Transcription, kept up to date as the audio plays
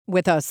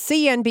with a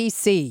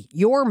CNBC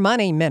Your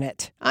Money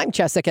Minute. I'm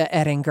Jessica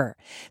Ettinger.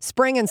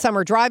 Spring and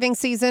summer driving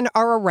season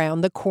are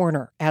around the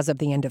corner. As of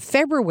the end of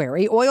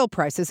February, oil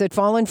prices had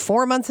fallen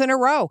 4 months in a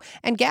row,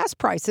 and gas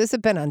prices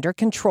have been under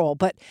control.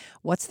 But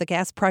what's the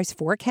gas price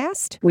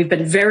forecast? We've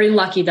been very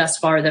lucky thus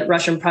far that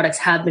Russian products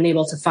have been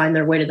able to find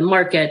their way to the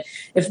market.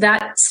 If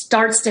that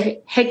starts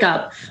to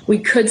hiccup, we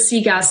could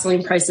see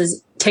gasoline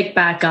prices tick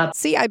back up.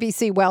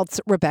 CIBC Wealth's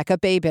Rebecca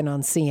Babin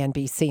on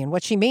CNBC. And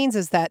what she means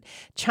is that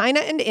China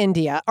and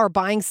India are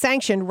buying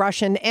sanctioned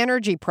Russian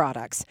energy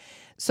products.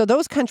 So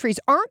those countries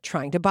aren't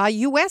trying to buy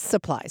U.S.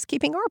 supplies,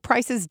 keeping our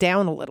prices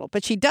down a little.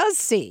 But she does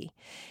see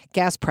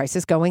gas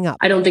prices going up.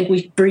 I don't think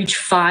we breach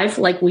 $5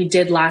 like we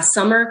did last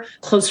summer,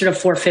 closer to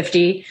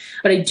 $4.50.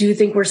 But I do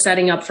think we're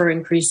setting up for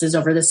increases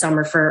over the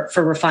summer for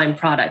refined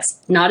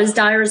products. Not as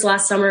dire as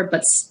last summer,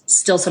 but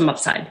still some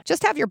upside.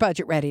 Just have your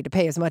budget ready to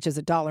pay as much as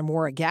 $1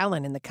 more a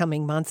gallon in the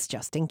coming months,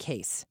 just in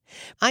case.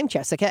 I'm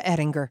Jessica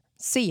Ettinger,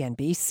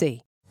 CNBC.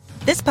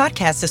 This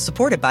podcast is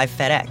supported by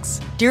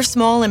FedEx. Dear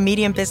small and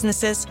medium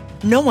businesses,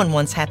 no one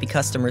wants happy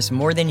customers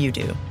more than you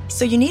do.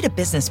 So you need a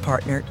business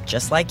partner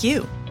just like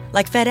you.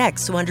 Like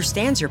FedEx, who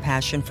understands your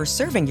passion for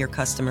serving your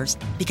customers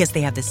because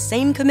they have the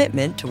same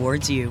commitment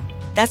towards you.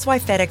 That's why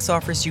FedEx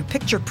offers you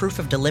picture proof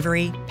of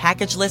delivery,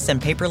 packageless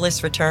and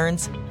paperless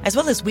returns, as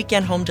well as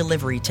weekend home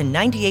delivery to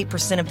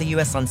 98% of the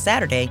U.S. on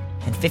Saturday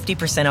and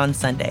 50% on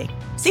Sunday.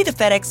 See the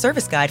FedEx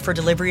service guide for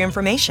delivery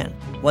information.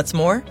 What's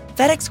more,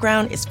 FedEx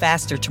Ground is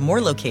faster to more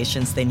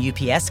locations than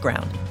UPS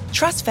Ground.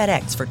 Trust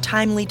FedEx for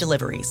timely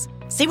deliveries.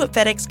 See what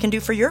FedEx can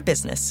do for your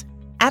business.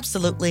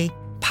 Absolutely,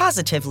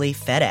 positively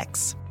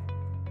FedEx.